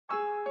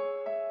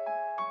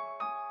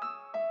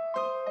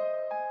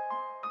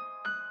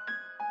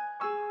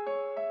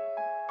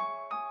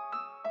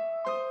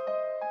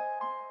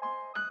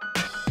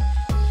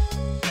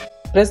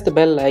Press the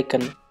bell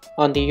icon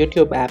on the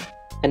YouTube app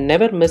and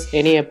never miss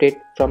any update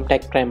from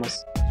Tech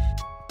Primers.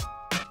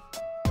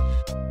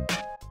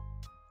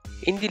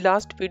 In the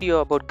last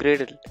video about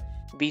Gradle,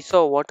 we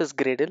saw what is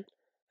Gradle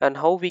and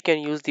how we can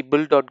use the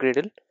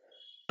build.gradle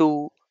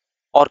to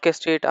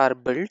orchestrate our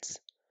builds.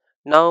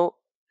 Now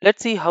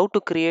let's see how to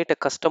create a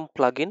custom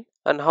plugin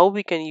and how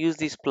we can use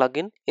this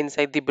plugin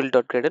inside the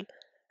build.gradle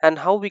and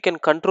how we can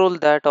control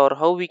that or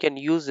how we can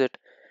use it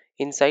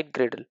inside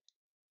Gradle.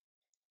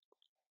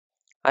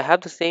 I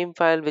have the same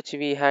file which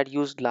we had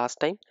used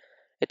last time.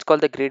 It's called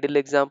the Gradle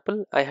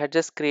example. I had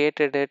just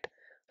created it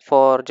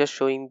for just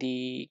showing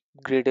the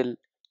Gradle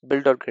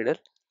build.gradle.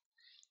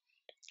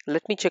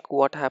 Let me check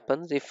what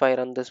happens if I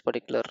run this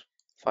particular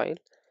file.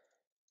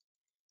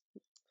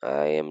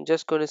 I am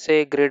just going to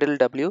say Gradle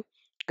W.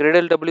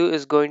 Gradle W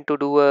is going to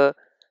do a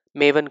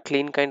Maven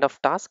clean kind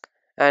of task,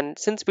 and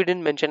since we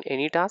didn't mention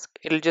any task,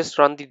 it'll just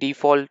run the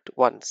default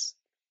ones.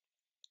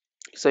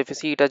 So if you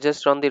see, it has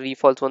just run the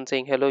default one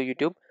saying hello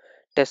YouTube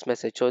test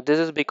message. So this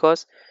is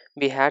because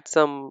we had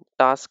some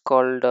task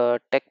called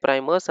tech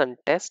primers and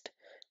test.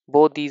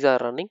 Both these are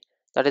running.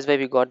 That is why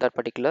we got that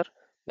particular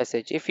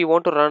message. If you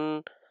want to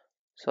run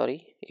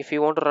if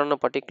you want to run a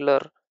particular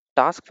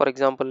task, for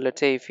example,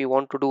 let's say if you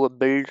want to do a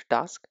build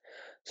task,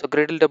 so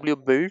Gradle W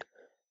build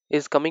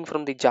is coming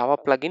from the Java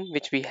plugin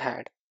which we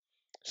had.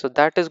 So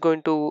that is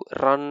going to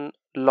run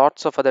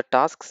lots of other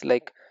tasks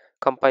like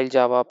compile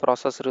Java,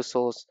 process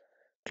resource,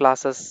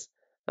 classes,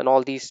 and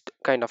all these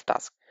kind of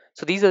tasks.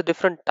 So these are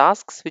different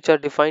tasks which are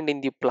defined in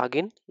the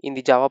plugin, in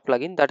the Java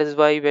plugin. That is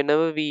why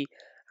whenever we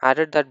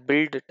added that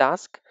build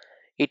task,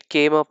 it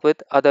came up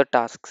with other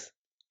tasks.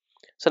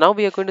 So now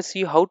we are going to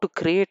see how to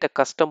create a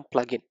custom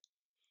plugin.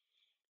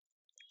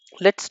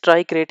 Let's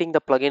try creating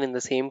the plugin in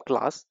the same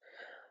class.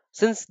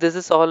 Since this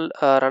is all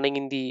running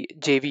in the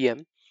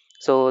JVM,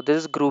 so this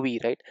is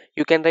groovy, right?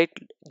 You can write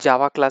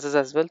Java classes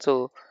as well.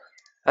 So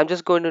I'm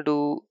just going to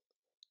do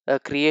a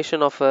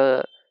creation of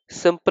a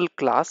simple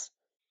class.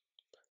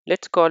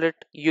 Let's call it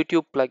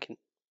YouTube plugin.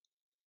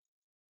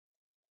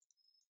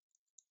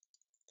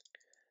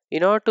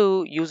 In order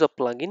to use a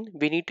plugin,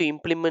 we need to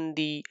implement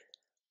the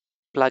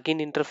plugin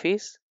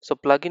interface. So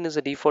plugin is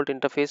a default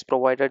interface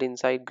provided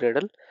inside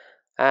Gradle,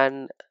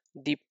 and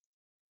the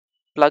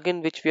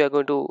plugin which we are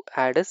going to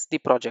add is the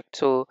project.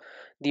 So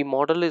the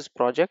model is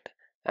project,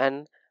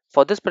 and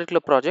for this particular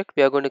project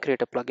we are going to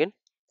create a plugin.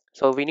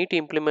 So we need to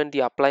implement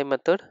the apply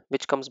method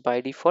which comes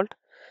by default.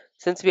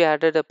 Since we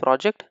added a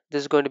project,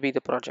 this is going to be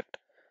the project.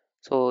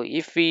 So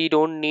if we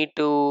don't need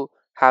to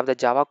have the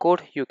Java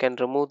code, you can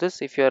remove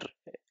this if you're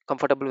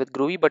comfortable with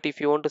Groovy, but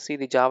if you want to see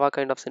the Java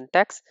kind of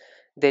syntax,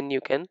 then you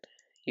can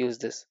use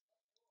this.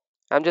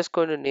 I'm just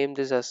going to name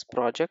this as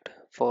project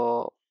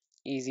for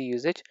easy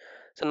usage.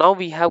 So now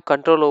we have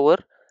control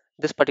over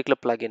this particular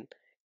plugin.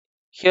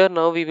 Here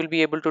now we will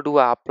be able to do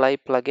a apply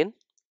plugin.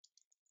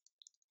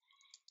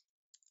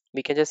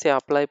 We can just say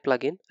apply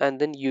plugin and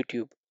then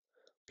YouTube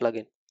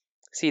plugin.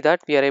 See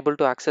that we are able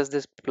to access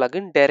this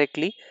plugin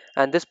directly,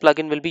 and this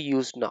plugin will be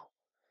used now.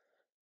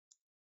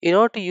 In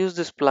order to use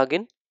this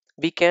plugin,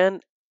 we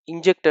can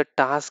inject a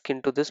task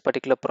into this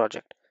particular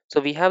project. So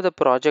we have the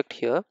project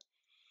here.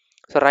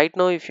 So right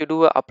now if you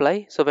do a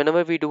apply, so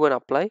whenever we do an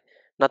apply,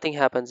 nothing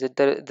happens.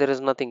 There is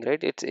nothing,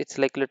 right? It's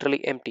like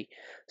literally empty.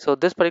 So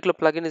this particular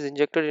plugin is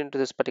injected into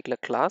this particular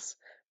class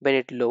when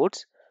it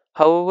loads.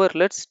 However,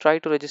 let's try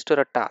to register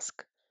a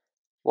task.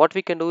 What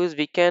we can do is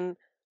we can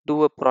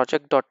do a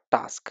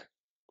project.task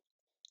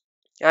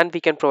and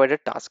we can provide a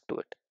task to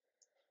it.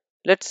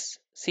 Let's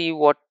see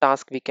what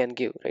task we can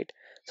give, right?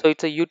 So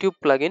it's a YouTube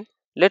plugin.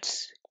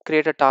 Let's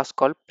create a task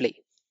called play.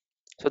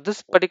 So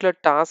this particular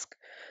task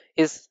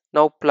is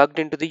now plugged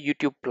into the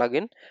YouTube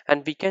plugin,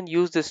 and we can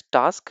use this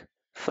task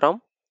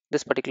from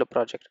this particular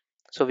project.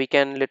 So we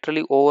can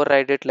literally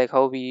override it like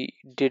how we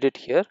did it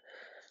here.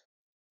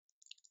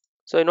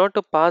 So in order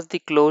to pass the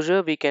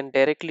closure, we can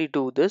directly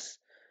do this.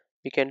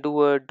 We can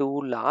do a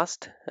do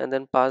last and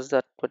then pass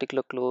that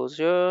particular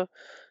closure.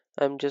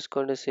 I'm just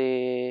going to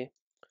say,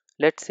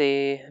 let's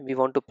say we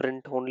want to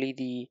print only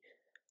the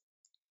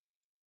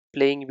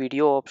playing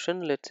video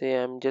option. Let's say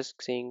I'm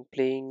just saying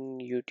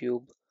playing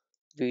YouTube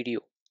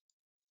video.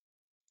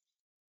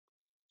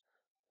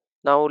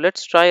 Now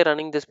let's try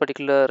running this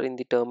particular in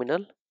the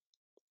terminal.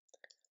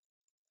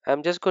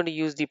 I'm just going to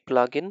use the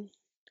plugin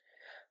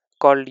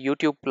called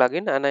YouTube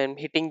plugin, and I'm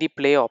hitting the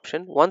play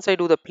option. Once I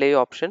do the play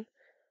option,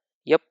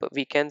 yep,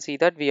 we can see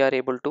that we are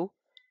able to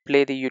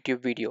play the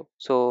YouTube video.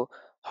 So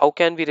how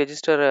can we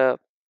register a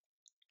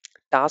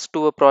task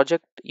to a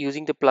project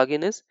using the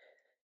plugin is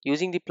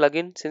using the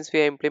plugin. Since we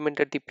have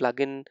implemented the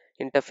plugin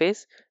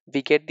interface,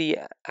 we get the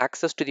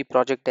access to the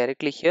project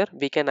directly here.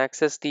 We can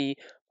access the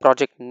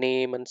project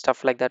name and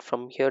stuff like that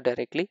from here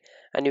directly,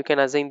 and you can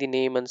assign the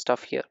name and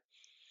stuff here.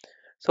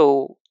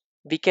 So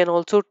we can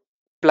also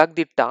plug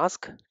the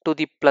task to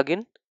the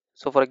plugin.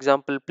 So for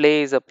example,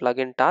 play is a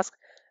plugin task,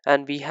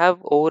 and we have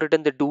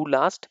overridden the do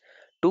last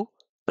to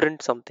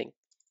print something.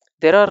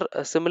 There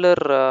are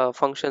similar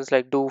functions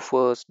like do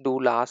first, do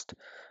last,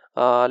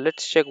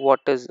 Let's check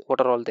what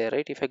are all there,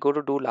 right? If I go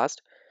to do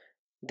last,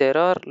 there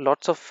are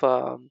lots of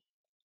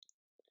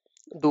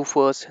do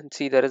first. And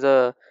see, there is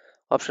a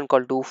option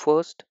called do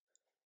first,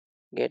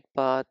 get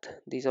path.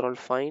 These are all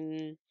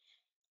fine.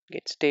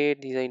 Get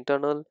state. These are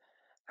internal.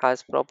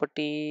 Has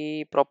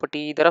property.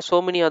 There are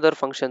so many other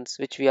functions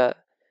which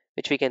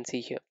we can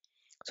see here.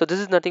 So this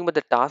is nothing but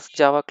the task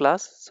Java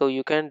class. So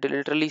you can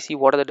literally see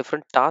what are the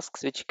different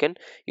tasks which you can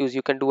use.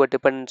 You can do a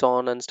depends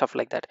on and stuff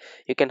like that.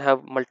 You can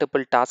have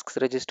multiple tasks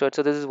registered.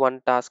 So this is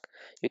one task.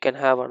 You can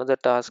have another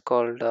task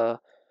called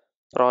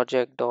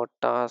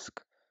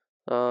project.task.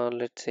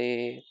 Let's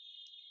say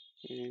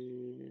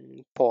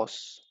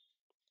pause,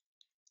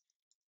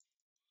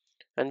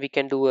 and we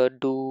can do a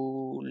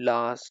do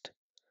last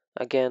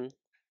again,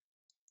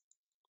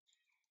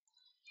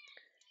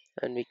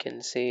 and we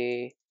can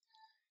say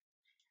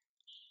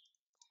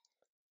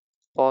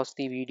pause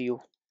the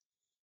video.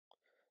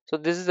 So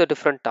this is a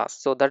different task.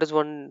 So that is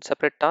one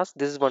separate task.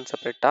 This is one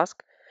separate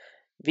task.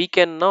 We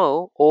can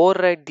now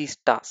override these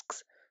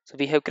tasks. So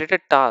we have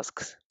created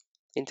tasks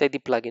inside the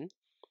plugin.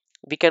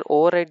 We can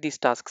override these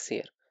tasks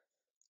here.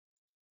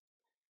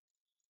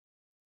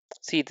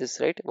 See this,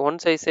 right?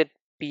 Once I said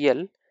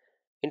PL,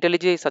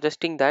 IntelliJ is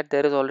suggesting that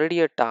there is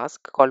already a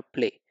task called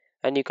play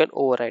and you can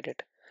override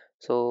it.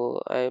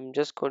 So I am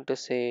just going to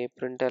say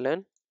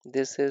println.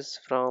 This is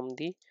from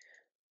the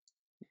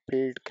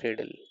build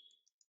Gradle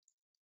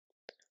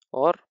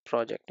or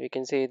project. We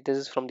can say this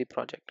is from the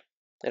project,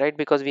 right?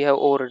 Because we have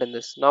overridden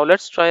this. Now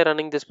let's try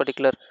running this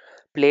particular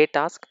play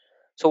task.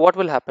 So what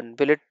will happen?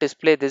 Will it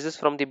display this is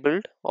from the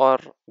build, or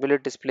will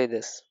it display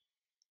this?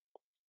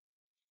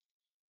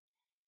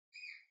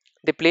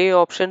 The play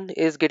option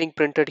is getting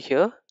printed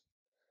here,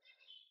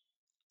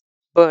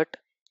 but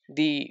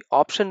the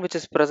option which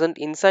is present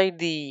inside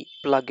the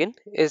plugin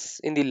is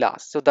in the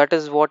last. So that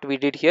is what we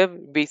did here.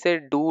 We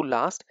said do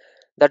last.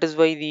 That is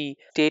why the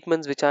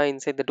statements which are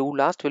inside the do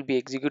last will be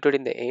executed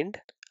in the end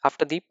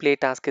after the play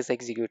task is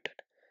executed.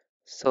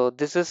 So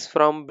this is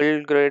from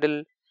build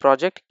Gradle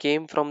project,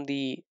 came from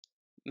the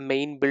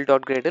main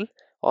build.gradle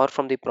or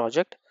from the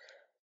project,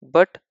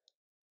 but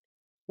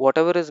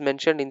whatever is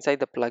mentioned inside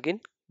the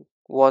plugin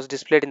was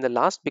displayed in the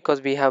last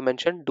because we have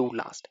mentioned do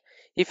last.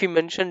 If we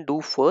mention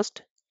do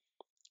first,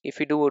 if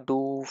we do a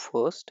do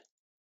first,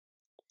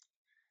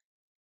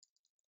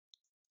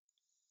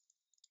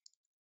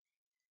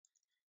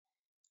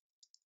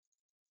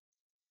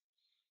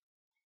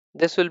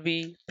 this will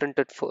be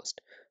printed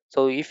first.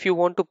 So if you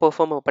want to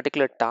perform a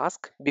particular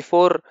task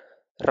before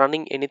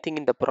running anything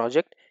in the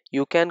project,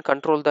 you can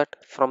control that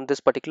from this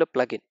particular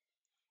plugin.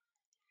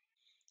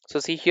 So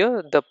see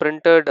here, the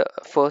printed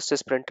first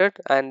is printed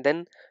and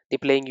then the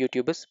playing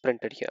YouTube is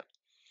printed here.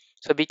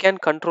 So we can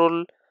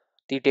control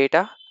the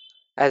data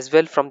as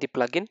well from the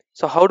plugin.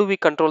 So how do we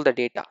control the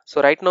data?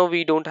 So right now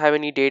we don't have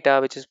any data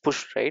which is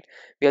pushed, right?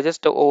 We are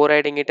just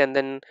overriding it and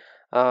then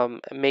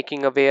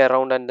making a way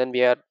around, and then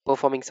we are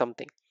performing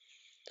something.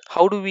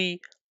 How do we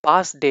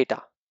pass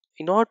data?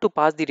 In order to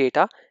pass the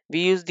data, we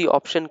use the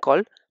option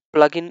called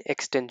plugin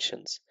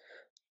extensions.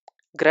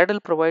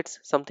 Gradle provides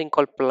something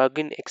called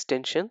plugin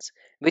extensions,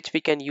 which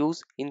we can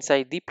use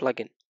inside the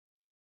plugin.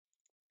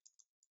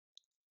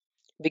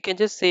 We can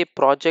just say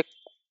project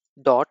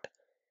dot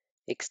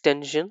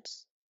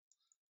extensions.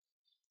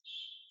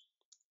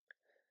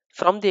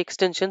 From the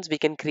extensions, we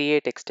can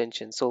create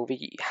extensions. So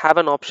we have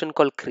an option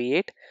called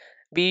create.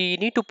 We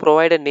need to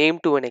provide a name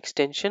to an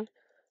extension.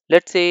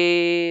 Let's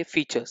say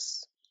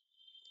features.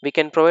 We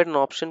can provide an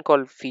option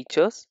called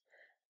features,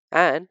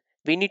 and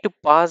we need to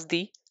pass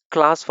the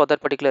class for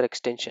that particular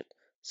extension.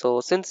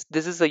 So since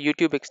this is a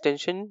YouTube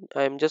extension,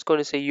 I'm just going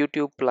to say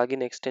YouTube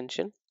plugin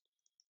extension,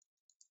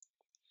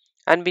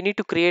 and we need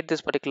to create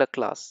this particular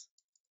class.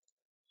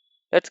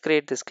 Let's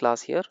create this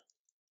class here,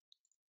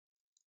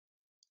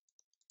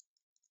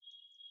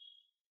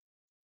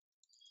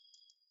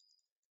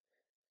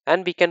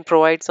 and we can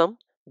provide some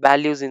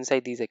values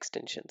inside these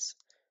extensions.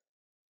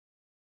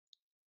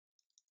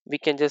 We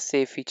can just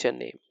say feature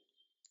name,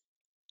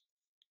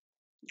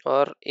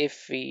 or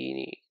if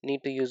we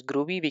need to use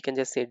Groovy, we can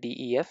just say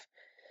def.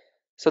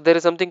 So there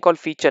is something called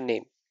feature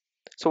name.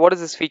 So what is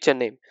this feature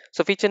name?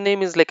 So feature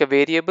name is like a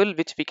variable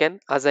which we can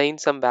assign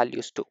some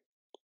values to.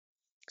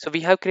 So we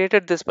have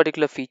created this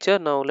particular feature.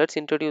 Now let's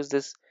introduce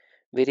this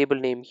variable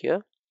name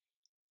here.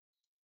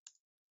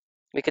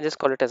 We can just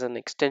call it as an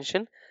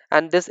extension,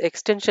 and this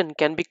extension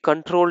can be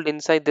controlled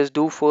inside this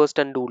do first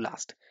and do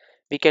last.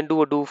 We can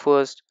do a do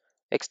first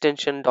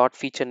extension dot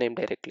feature name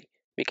directly.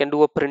 We can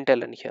do a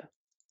println here.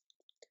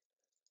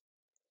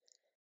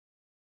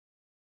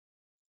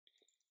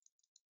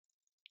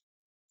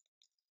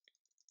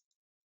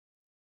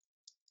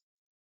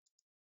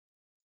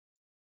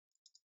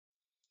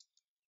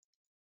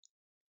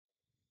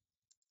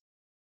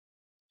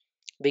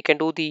 We can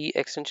do the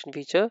extension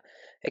feature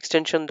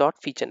extension dot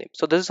feature name.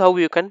 So this is how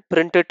you can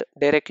print it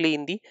directly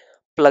in the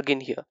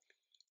plugin here.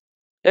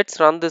 Let's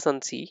run this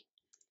and see.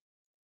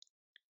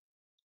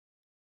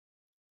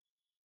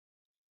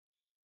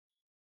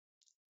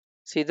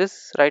 See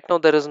this right now,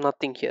 there is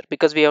nothing here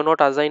because we have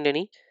not assigned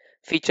any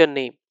feature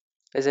name,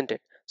 isn't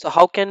it? So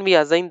how can we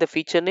assign the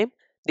feature name?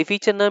 The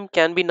feature name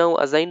can be now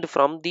assigned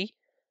from the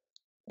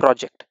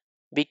project.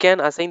 We can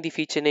assign the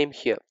feature name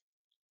here.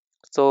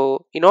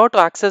 So in order to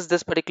access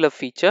this particular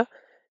feature,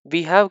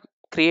 we have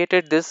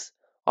created this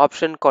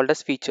option called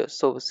as features.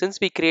 So since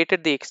we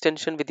created the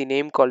extension with the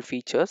name called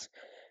features,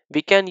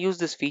 we can use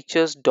this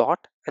features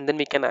dot and then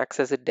we can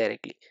access it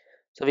directly.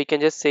 So we can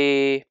just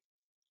say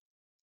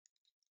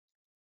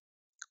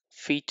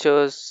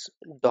features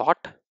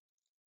dot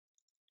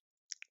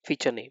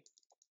feature name,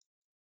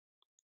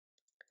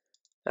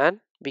 and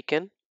we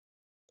can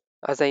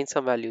assign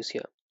some values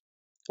here.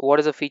 What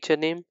is the feature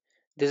name?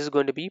 This is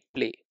going to be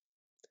play.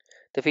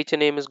 The feature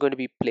name is going to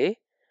be play.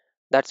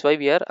 That's why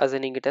we are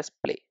assigning it as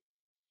play.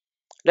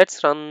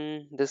 Let's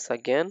run this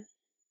again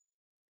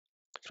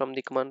from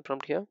the command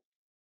prompt here.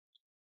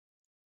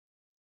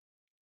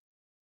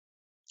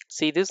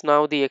 See this,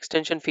 now the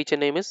extension feature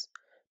name is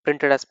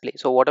printed as play.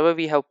 So whatever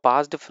we have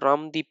passed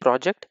from the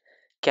project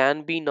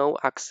can be now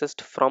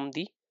accessed from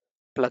the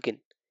plugin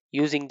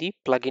using the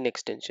plugin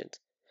extensions.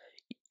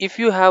 If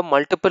you have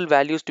multiple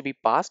values to be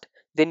passed,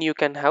 then you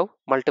can have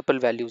multiple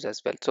values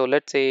as well. So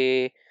let's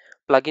say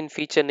plugin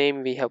feature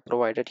name we have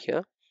provided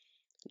here.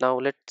 Now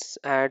let's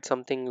add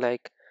something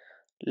like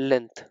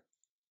length,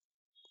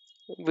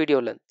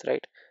 video length,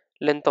 right?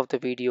 Length of the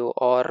video,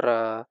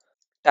 or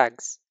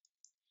tags.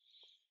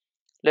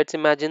 Let's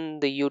imagine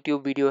the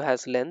YouTube video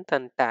has length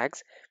and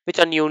tags which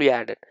are newly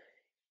added.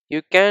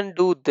 You can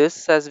do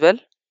this as well,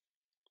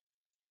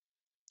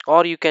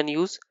 or you can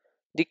use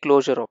the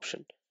closure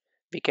option.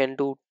 We can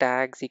do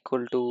tags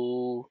equal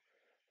to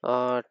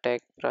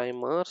tag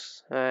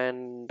primers,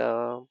 and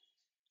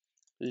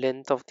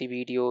length of the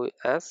video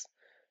as,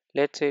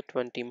 let's say,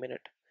 20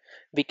 minutes.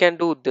 We can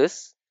do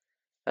this,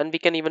 and we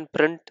can even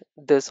print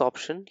this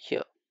option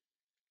here.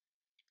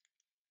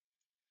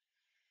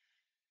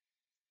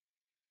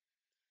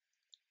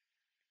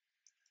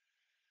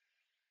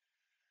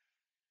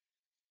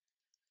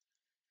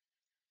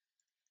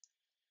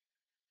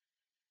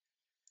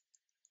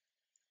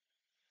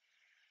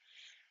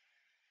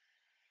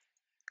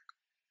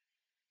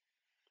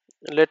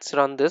 Let's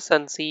run this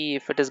and see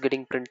if it is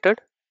getting printed.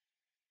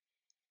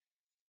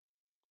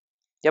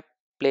 Yep,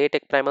 play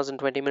tech primers in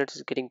 20 minutes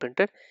is getting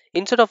printed.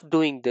 Instead of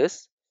doing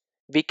this,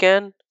 we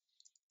can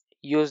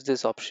use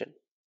this option.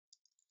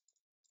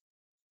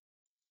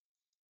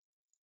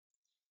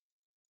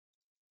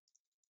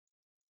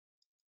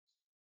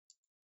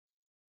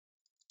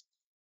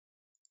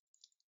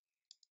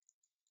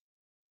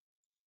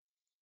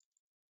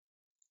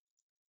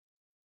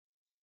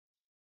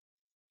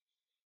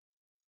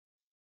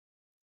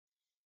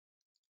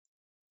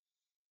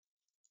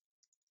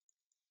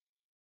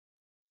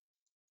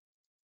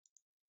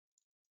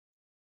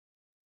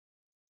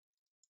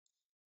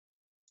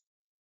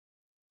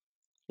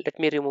 Let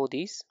me remove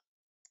these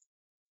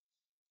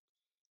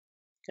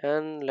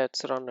and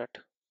let's run it.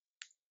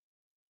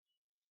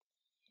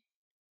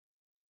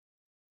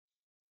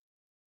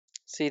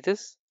 See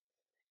this?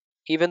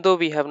 Even though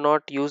we have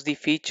not used the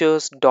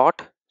features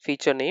dot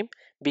feature name,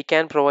 we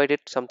can provide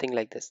it something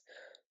like this.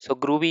 So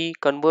Groovy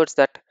converts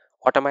that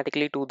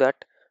automatically to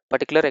that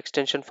particular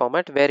extension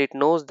format, where it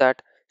knows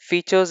that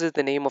features is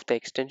the name of the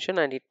extension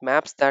and it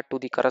maps that to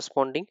the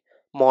corresponding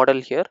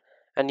model here,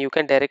 and you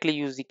can directly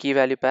use the key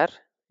value pair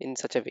in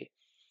such a way.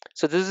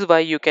 So this is why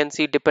you can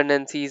see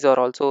dependencies are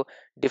also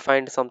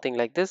defined something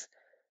like this.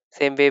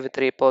 Same way with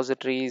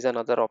repositories and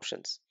other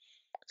options.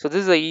 So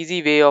this is a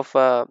easy way of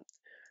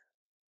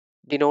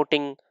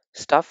denoting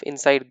stuff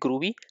inside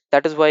Groovy.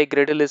 That is why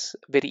Gradle is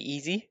very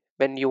easy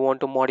when you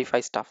want to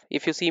modify stuff.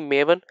 If you see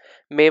Maven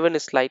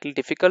is slightly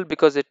difficult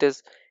because it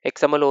is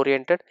XML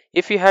oriented.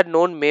 If you had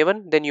known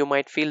Maven, then you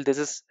might feel this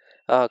is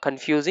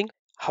confusing.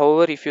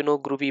 However, if you know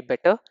Groovy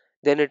better,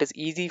 then it is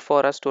easy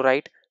for us to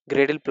write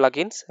Gradle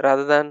plugins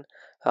rather than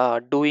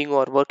doing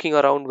or working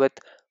around with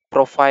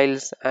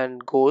profiles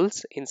and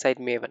goals inside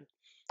Maven.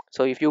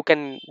 So if you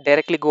can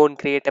directly go and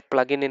create a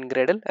plugin in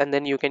Gradle, and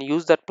then you can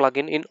use that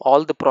plugin in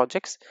all the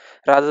projects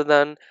rather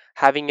than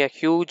having a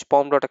huge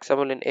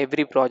pom.xml in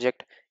every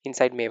project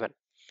inside Maven.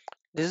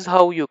 This is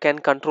how you can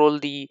control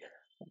the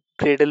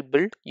Gradle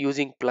build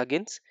using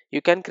plugins.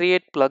 You can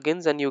create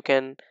plugins and you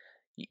can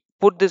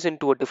put this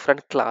into a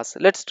different class.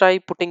 Let's try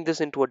putting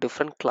this into a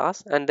different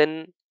class and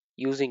then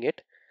using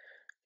it.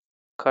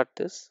 Cut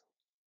this.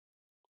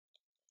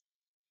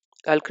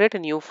 I'll create a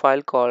new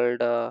file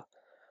called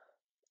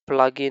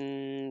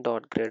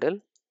plugin.gradle,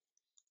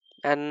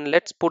 and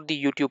let's put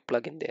the YouTube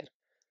plugin there.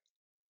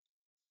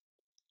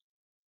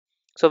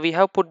 So we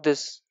have put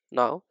this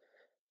now.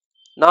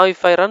 Now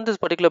if I run this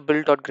particular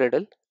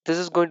build.gradle, this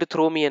is going to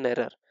throw me an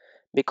error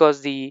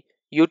because the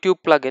YouTube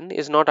plugin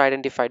is not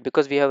identified,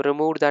 because we have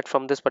removed that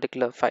from this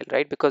particular file,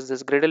 right? Because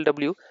this Gradle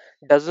W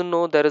doesn't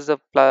know there is a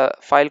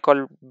file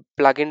called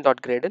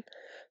plugin.gradle,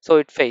 so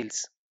it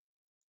fails.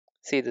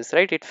 See this,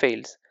 right? It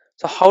fails.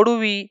 So how do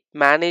we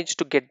manage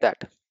to get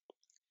that?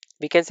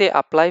 We can say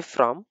apply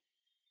from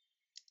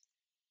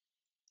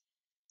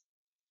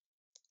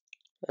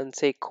and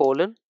say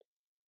colon.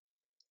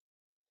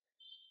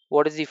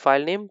 What is the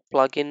file name?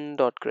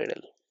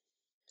 Plugin.gradle.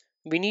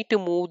 We need to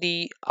move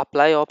the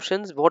apply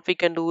options. What we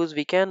can do is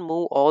we can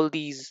move all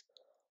these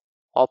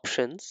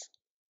options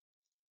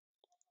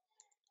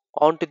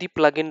onto the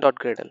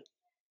plugin.gradle.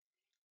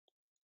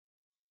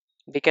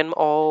 We can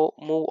all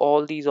move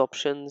all these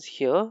options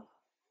here,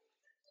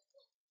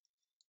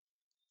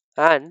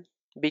 and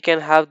we can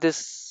have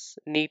this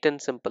neat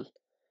and simple.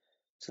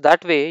 So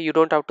that way you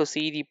don't have to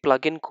see the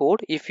plugin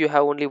code if you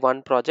have only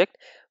one project,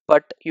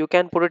 but you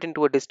can put it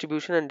into a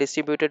distribution and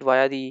distribute it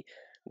via the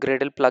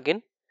Gradle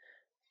plugin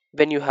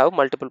when you have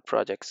multiple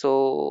projects.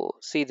 So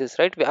see this,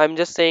 right? I'm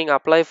just saying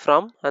apply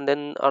from and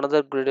then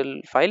another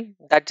Gradle file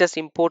that just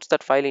imports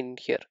that file in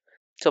here.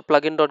 So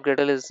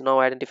plugin.gradle is now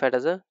identified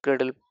as a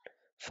Gradle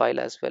file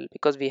as well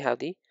because we have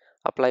the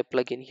apply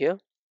plugin here.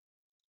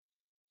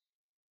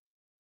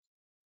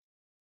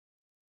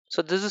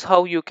 So this is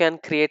how you can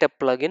create a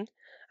plugin,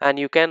 and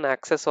you can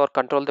access or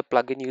control the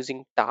plugin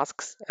using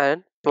tasks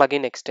and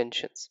plugin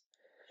extensions.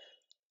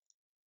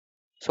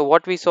 So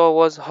what we saw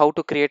was how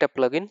to create a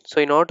plugin.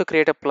 So in order to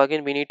create a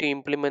plugin, we need to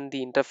implement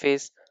the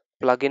interface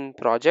plugin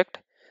project.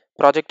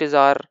 Project is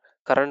our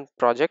current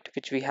project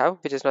which we have,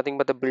 which is nothing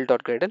but the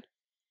build.gradle.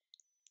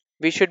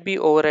 We should be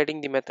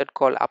overriding the method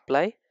called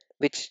apply,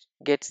 which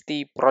gets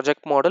the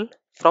project model.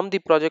 From the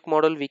project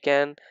model, we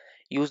can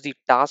use the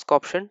task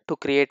option to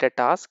create a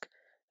task.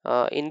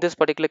 In this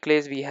particular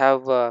case, we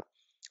have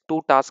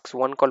two tasks,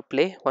 one called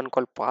play, one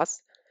called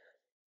pass.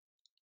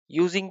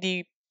 Using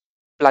the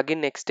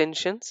plugin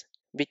extensions,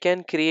 we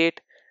can create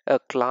a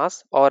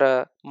class or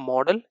a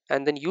model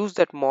and then use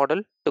that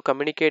model to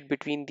communicate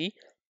between the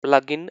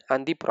plugin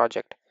and the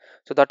project.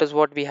 So that is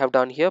what we have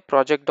done here.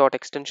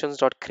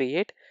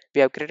 Project.extensions.create.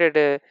 We have created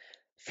a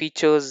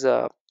features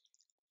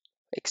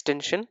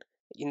extension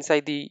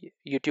inside the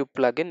YouTube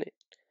plugin,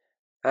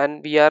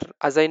 and we are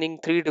assigning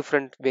three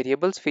different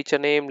variables: feature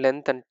name,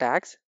 length, and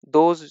tags.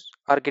 Those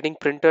are getting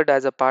printed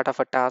as a part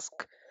of a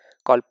task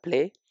called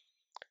play.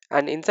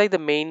 And inside the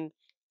main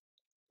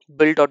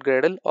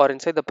build.gradle or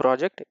inside the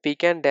project, we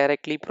can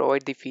directly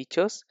provide the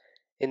features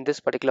in this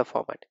particular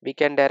format. We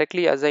can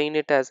directly assign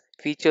it as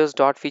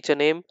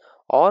features.featurename,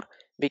 or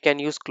we can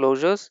use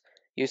closures.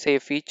 You say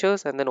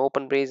features and then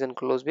open brace and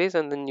close brace,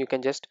 and then you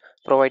can just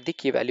provide the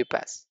key value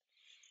pass.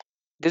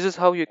 This is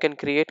how you can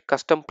create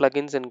custom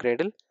plugins in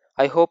Gradle.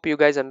 I hope you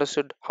guys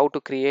understood how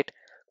to create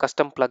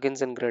custom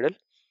plugins in Gradle.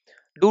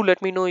 Do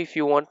let me know if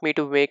you want me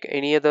to make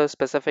any other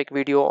specific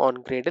video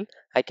on Gradle.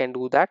 I can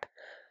do that.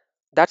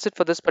 That's it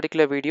for this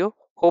particular video.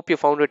 Hope you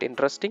found it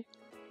interesting.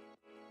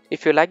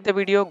 If you like the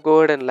video, go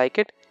ahead and like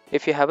it.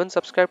 If you haven't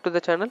subscribed to the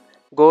channel,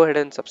 go ahead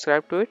and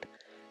subscribe to it.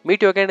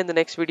 Meet you again in the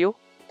next video.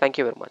 Thank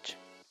you very much.